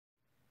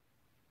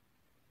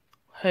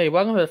Hey,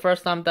 welcome to the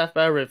first time Death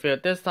Battle review.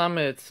 This time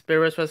it's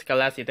Beerus vs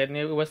Galacia, the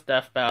newest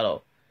Death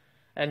Battle.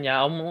 And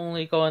yeah, I'm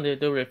only going to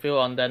do review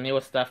on the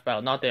newest Death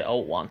Battle, not the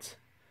old ones.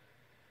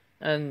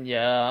 And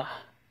yeah,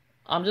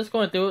 I'm just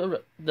going to do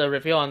the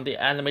review on the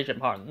animation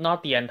part,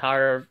 not the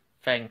entire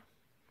thing.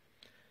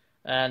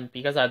 And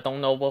because I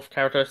don't know both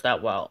characters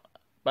that well.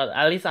 But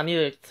at least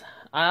I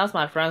asked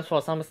my friends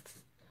for some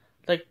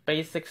like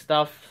basic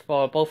stuff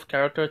for both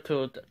characters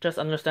to just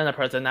understand the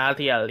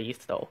personality at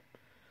least though.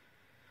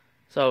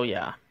 So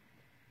yeah.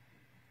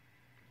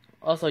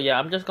 Also, yeah,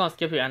 I'm just gonna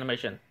skip the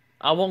animation.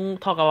 I won't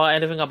talk about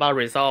anything about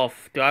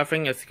resolve. Do I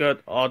think it's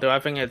good or do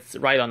I think it's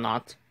right or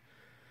not?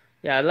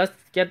 Yeah, let's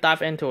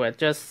dive into it.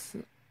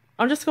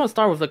 I'm just gonna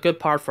start with the good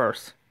part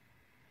first.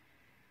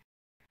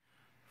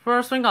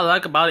 First thing I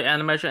like about the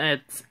animation,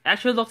 it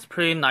actually looks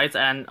pretty nice,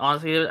 and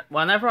honestly,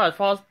 when I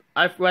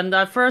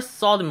first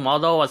saw the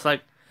model, I was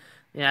like,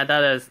 yeah,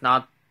 that is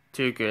not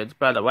too good.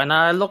 But when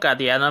I look at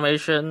the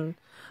animation,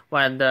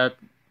 when the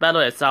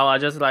battle itself, I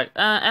just like,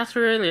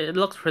 actually it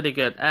looks pretty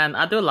good, and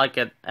I do like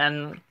it.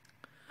 And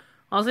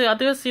honestly, I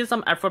do see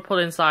some effort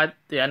put inside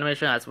the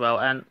animation as well,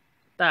 and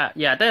that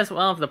is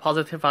one of the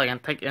positive I can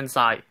take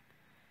inside.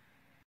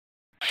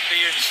 The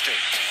instinct.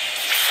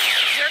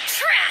 You're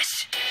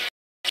trash.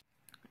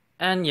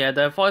 And yeah,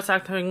 the voice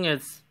acting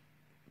is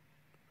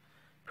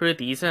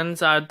pretty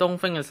decent. I don't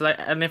think it's like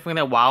anything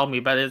that wowed me,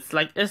 but it's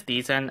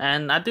decent,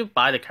 and I do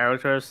buy the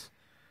characters.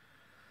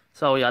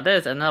 So yeah,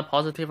 there's another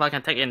positive I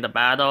can take in the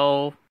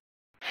battle.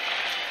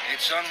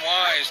 It's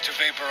unwise to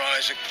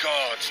vaporize a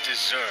god's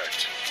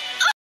dessert.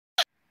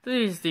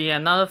 This is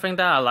another thing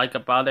that I like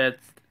about it.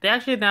 They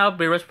actually nailed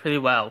Beerus pretty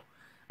well.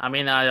 I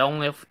mean, I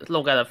only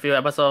look at a few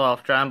episodes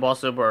of Dragon Ball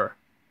Super.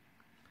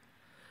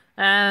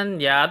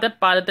 And yeah, that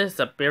buy this is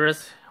a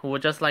Beerus who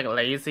just like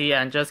lazy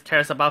and just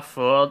cares about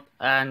food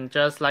and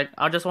just like,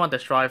 I just want to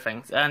destroy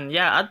things. And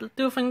yeah, I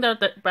do think that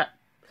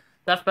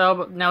Death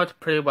Battle nailed it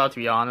pretty well, to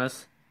be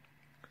honest.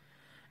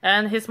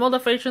 And his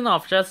motivation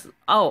of just,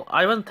 oh,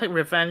 I want to take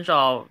revenge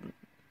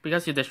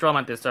because you destroy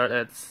my dessert,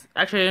 it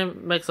actually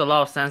makes a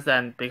lot of sense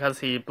then, because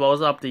he blows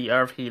up the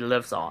earth he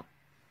lives on.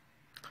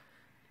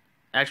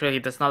 Actually, he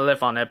does not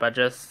live on it, but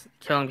just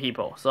killing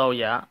people. So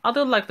yeah, I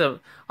do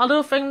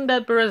think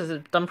that Beerus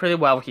has done pretty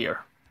well here.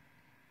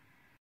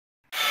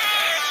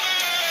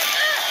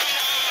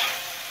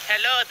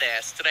 Hello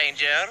there,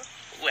 stranger.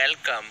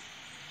 Welcome.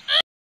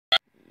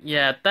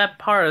 Yeah, that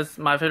part is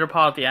my favorite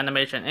part of the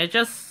animation. It's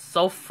just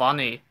so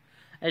funny.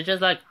 It's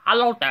just like,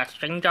 hello there,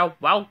 stranger,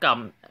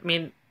 welcome. I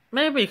mean,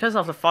 maybe because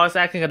of the voice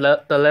acting and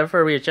the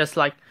delivery, it's just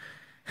like,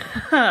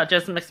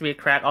 just makes me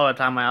crack all the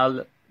time when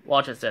I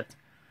watch it.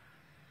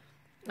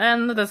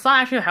 And the song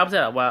actually helps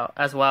it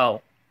as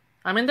well.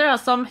 I mean, there are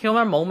some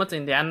humor moments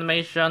in the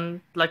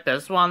animation, like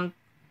this one,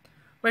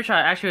 which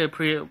I actually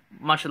pretty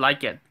much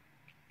like it.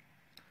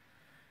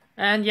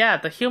 And yeah,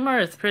 the humor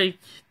is pretty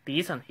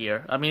decent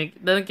here. I mean,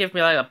 it doesn't give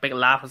me like a big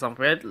laugh or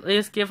something. It at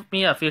least gives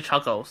me a few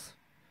chuckles.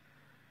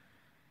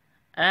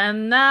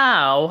 And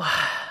now,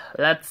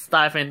 let's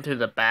dive into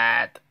the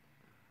bad.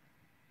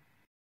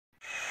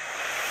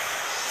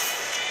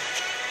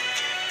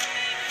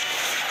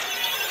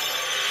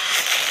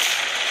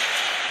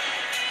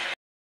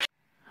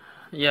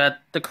 Yeah,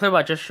 the clip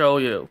I just showed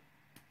you.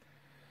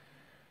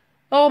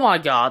 Oh my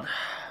god.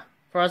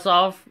 First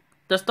off,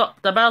 the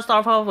battle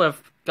starts off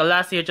with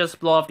Galacia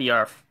just blow up the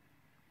earth.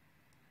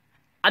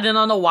 I do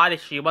not know why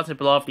she wants to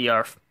blow up the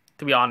earth,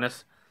 to be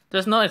honest.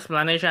 There's no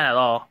explanation at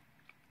all.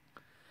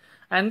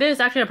 And this is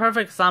actually a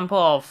perfect example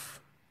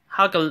of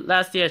how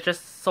Galacia is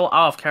just so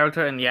out of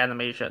character in the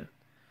animation.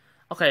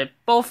 Okay,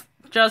 both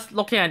just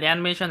looking at the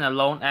animation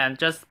alone and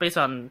just based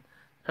on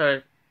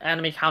her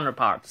anime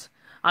counterparts.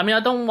 I mean, I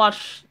don't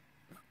watch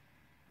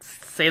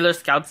Sailor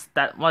Scouts,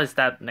 what is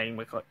that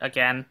name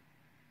again?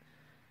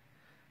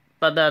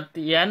 But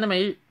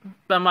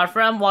but my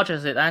friend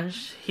watches it and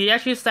he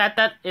actually said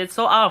that it's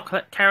so out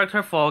of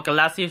character for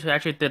Galacia to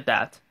actually did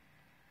that.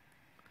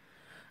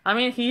 I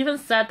mean, he even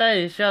said that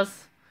it's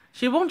just,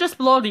 she won't just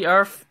blow the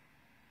earth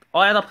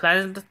or other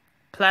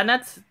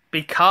planets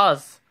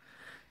because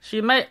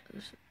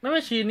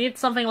maybe she needs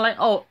something like,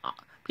 oh,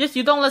 because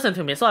you don't listen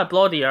to me, so I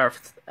blow the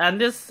earth. And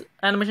this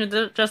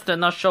animation just did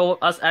not show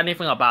us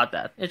anything about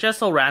that. It's just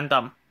so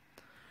random.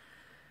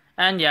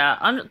 And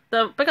yeah,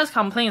 the biggest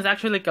complaint is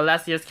actually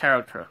Galacia's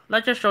character.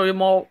 Let's just show you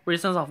more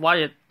reasons of why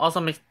it also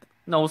makes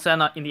no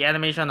sense in the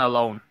animation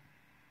alone.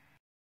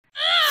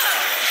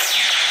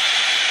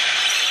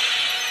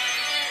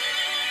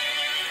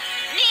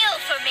 Kneel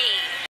for me.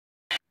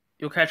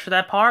 You catch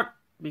that part?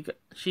 Because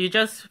she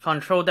just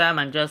control them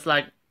and just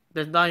like,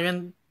 there's not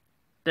even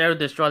there to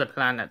destroy the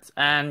planets.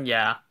 And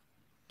yeah.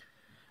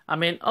 I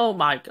mean,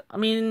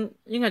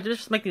 you can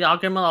just make the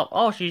argument of,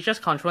 oh, she's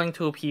just controlling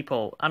two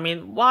people. I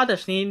mean, why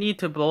does she need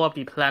to blow up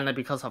the planet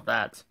because of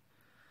that?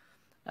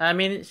 I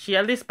mean, she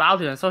at least bowed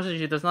to them, so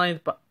she does not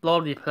need to blow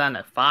up the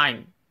planet.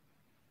 Fine.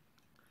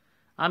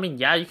 I mean,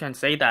 yeah, you can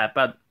say that,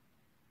 but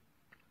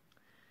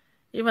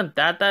even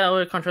that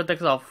already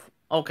contradicts of,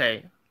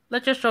 okay,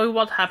 let's just show you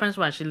what happens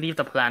when she leaves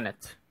the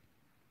planet.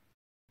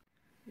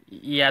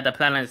 Yeah, the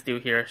planet is still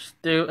here.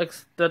 Still,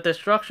 the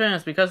destruction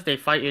is because they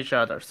fight each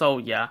other. So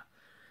yeah,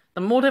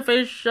 the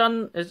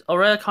motivation is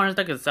already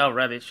contradicts itself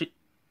already.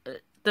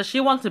 Does she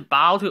want to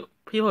bow to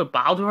people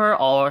bow to her,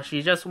 or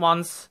she just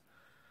wants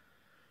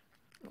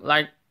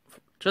like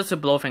just to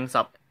blow things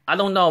up? I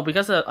don't know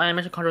because the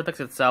animation contradicts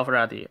itself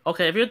already.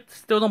 Okay, if you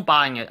still don't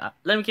buying it,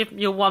 let me give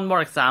you one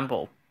more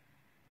example.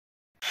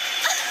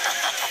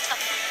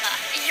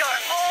 You're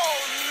all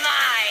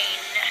mine.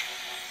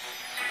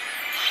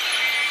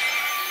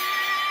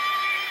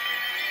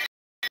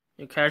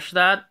 You catch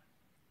that?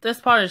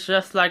 This part is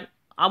just like,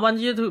 I want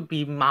you to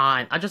be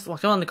mine. I just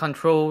want to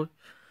control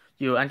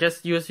you and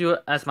just use you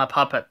as my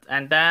puppet.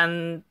 And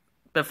then,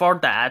 before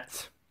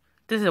that,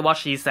 this is what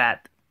she said.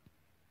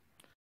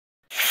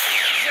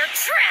 You're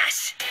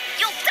trash.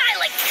 You'll die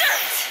like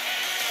dirt.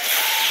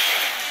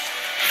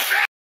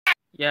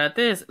 Yeah,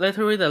 this is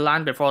literally the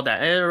line before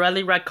that. It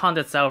already retconned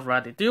itself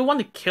already. Do you want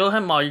to kill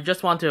him or you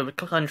just want to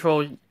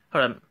control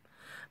him?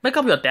 Make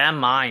up your damn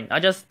mind.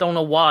 I just don't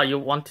know what you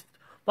want.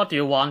 What do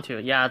you want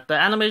to? Yeah, the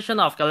animation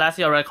of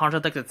Galacia already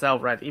contradicts itself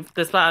already. If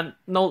despite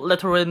know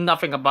literally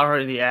nothing about her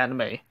in the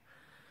anime.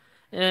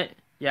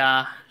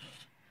 Yeah.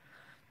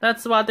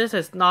 That's why this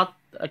is not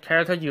a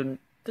character you...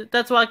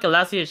 That's why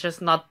Galacia is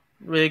just not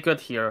really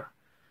good here.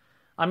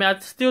 I mean, I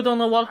still don't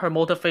know what her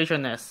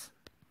motivation is.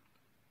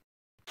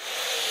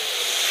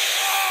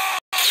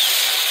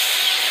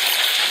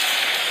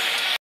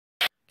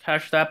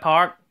 Catch that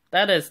part?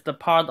 That is the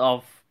part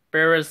of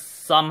Beerus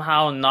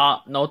somehow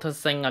not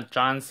noticing a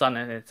giant sun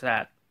in his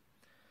head.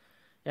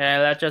 Yeah,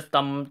 let's just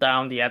dumb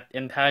down the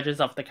intelligence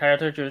of the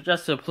character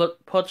just to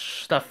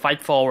push the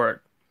fight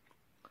forward.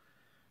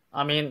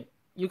 I mean,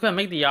 you can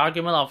make the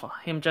argument of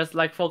him just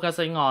like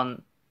focusing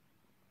on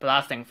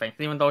blasting things,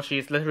 even though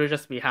she's literally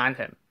just behind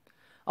him.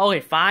 Okay,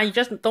 fine, you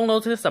just don't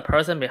notice the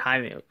person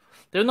behind you.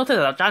 Do you notice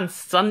a giant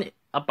sun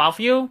above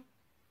you?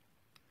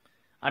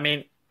 I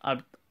mean,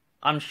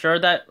 I'm sure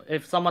that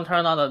if someone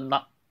turned on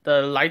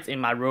the lights in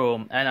my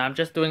room and I'm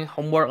just doing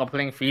homework or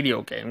playing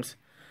video games,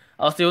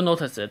 I'll still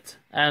notice it.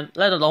 And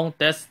let alone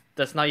this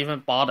does not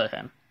even bother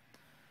him.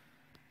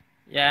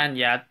 Yeah, and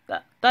yeah,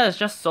 that is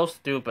just so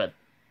stupid.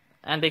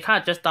 And they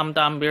can't just dumb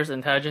down Beerus'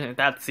 intelligence in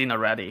that scene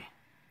already.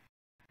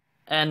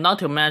 And not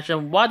to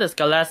mention, why does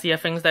Galacia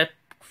think that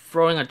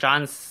throwing a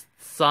giant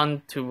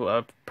sun to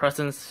a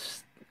person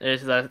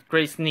is a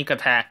great sneak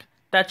attack?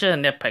 That's just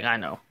a nitpick, I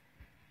know.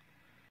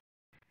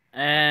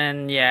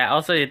 And yeah,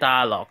 also the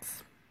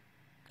dialogues.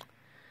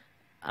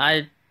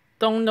 I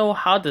don't know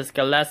how does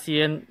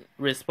Galaxian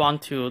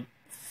respond to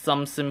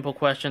some simple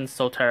questions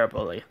so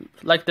terribly.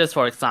 Like this,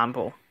 for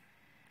example.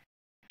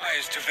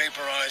 Is to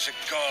vaporize a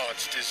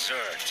god's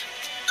dessert.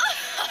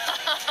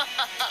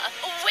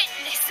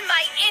 Witness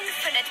my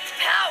infinite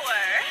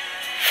power.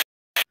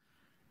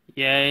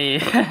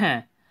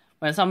 Yay.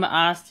 When someone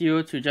asks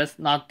you to just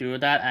not do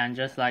that and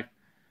just like,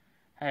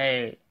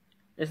 hey,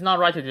 it's not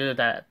right to do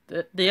that.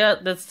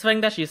 The thing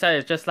that she said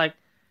is just like,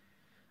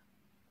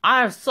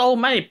 I have so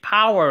many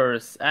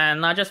powers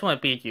and I just want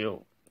to beat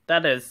you.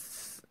 That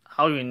is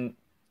how you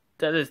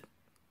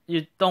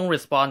don't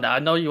respond that. I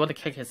know you want to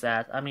kick his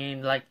ass. I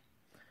mean, like,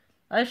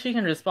 she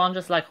can respond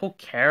just like, who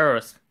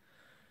cares?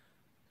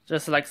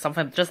 Just like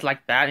something just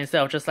like that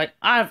instead of just like,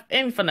 I have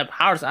infinite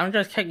powers, I'm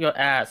just kick your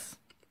ass.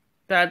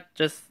 That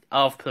just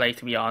out of play,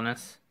 to be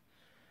honest.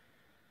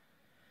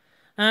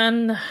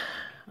 And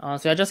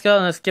honestly, I'm just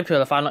gonna skip to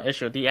the final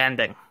issue, the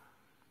ending.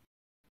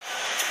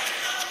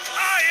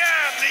 I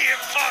am the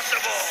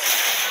impossible!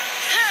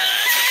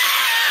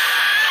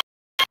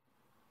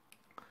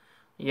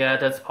 Yeah,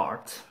 this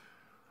part.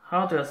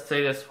 How do I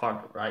say this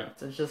part right?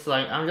 It's just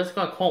like, I'm just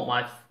gonna quote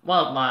one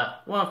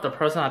of the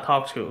person I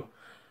talked to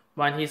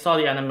when he saw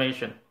the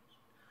animation.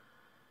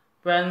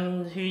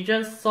 When he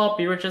just saw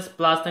Beerus just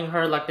blasting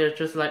her, like they're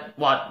just like,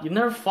 what? You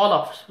never thought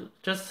of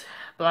just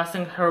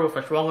blasting her with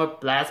a stronger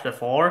blast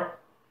before?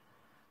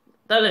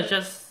 That is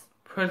just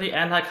pretty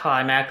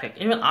anticlimactic.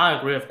 Even I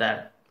agree with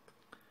that.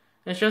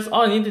 It's just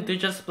all you need to do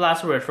is just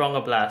blast her with a stronger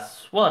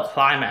blast. What a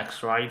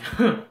climax, right?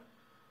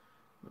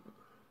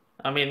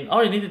 I mean,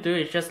 all you need to do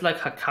is just like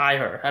Hakai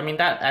her. I mean,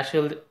 that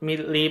actually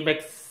immediately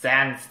makes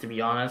sense, to be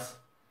honest.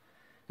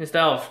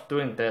 Instead of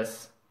doing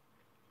this.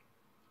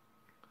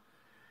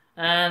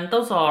 And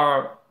those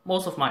are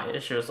most of my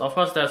issues. Of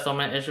course, there's so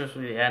many issues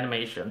with the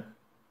animation.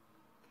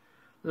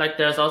 Like,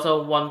 there's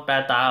also one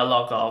bad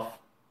dialogue of,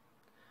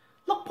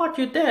 look what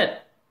you did,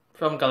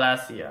 from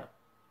Galacia.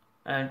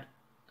 And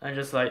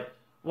just like,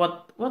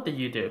 what did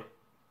you do?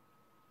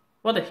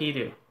 What did he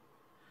do?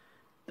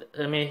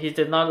 I mean, he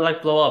did not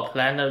like blow up a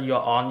planet you're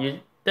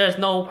on. There's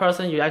no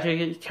person you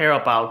actually care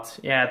about.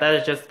 Yeah, that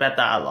is just bad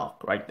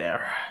dialogue right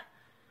there.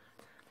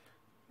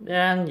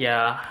 And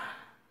yeah.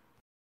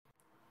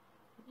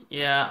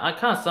 Yeah, I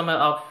can't sum it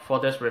up for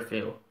this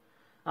review.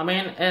 I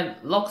mean,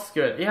 it looks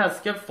good. It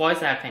has good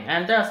voice acting,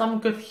 and there's some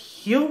good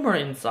humor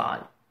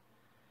inside.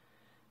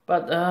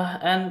 But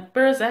and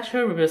Beerus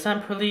actually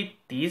represent pretty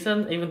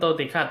decent, even though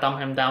they can't dumb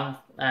him down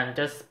and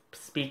just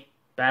speak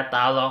bad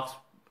dialogues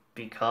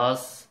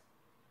because.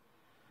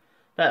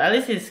 But at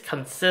least he's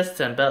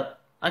consistent. But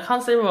I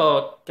can't say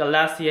about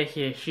Galacia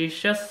here. She's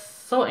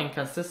just so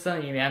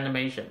inconsistent in the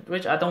animation,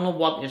 which I don't know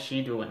what is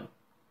she doing.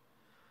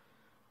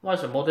 What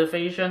is her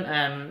motivation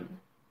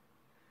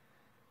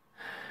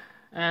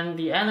and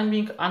the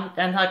enemy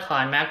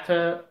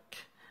anticlimactic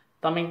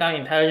dumbing down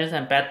intelligence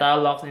and bad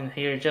dialogues in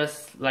here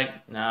just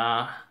like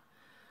nah.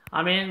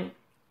 I mean,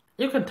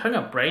 you can turn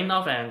your brain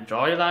off and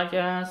enjoy it, I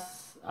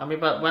guess. I mean,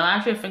 but when I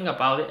actually think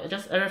about it,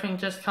 everything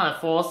just kind of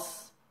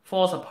falls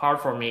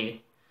apart for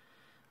me.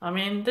 I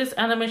mean, this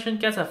animation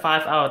gets a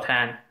 5 out of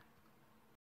 10.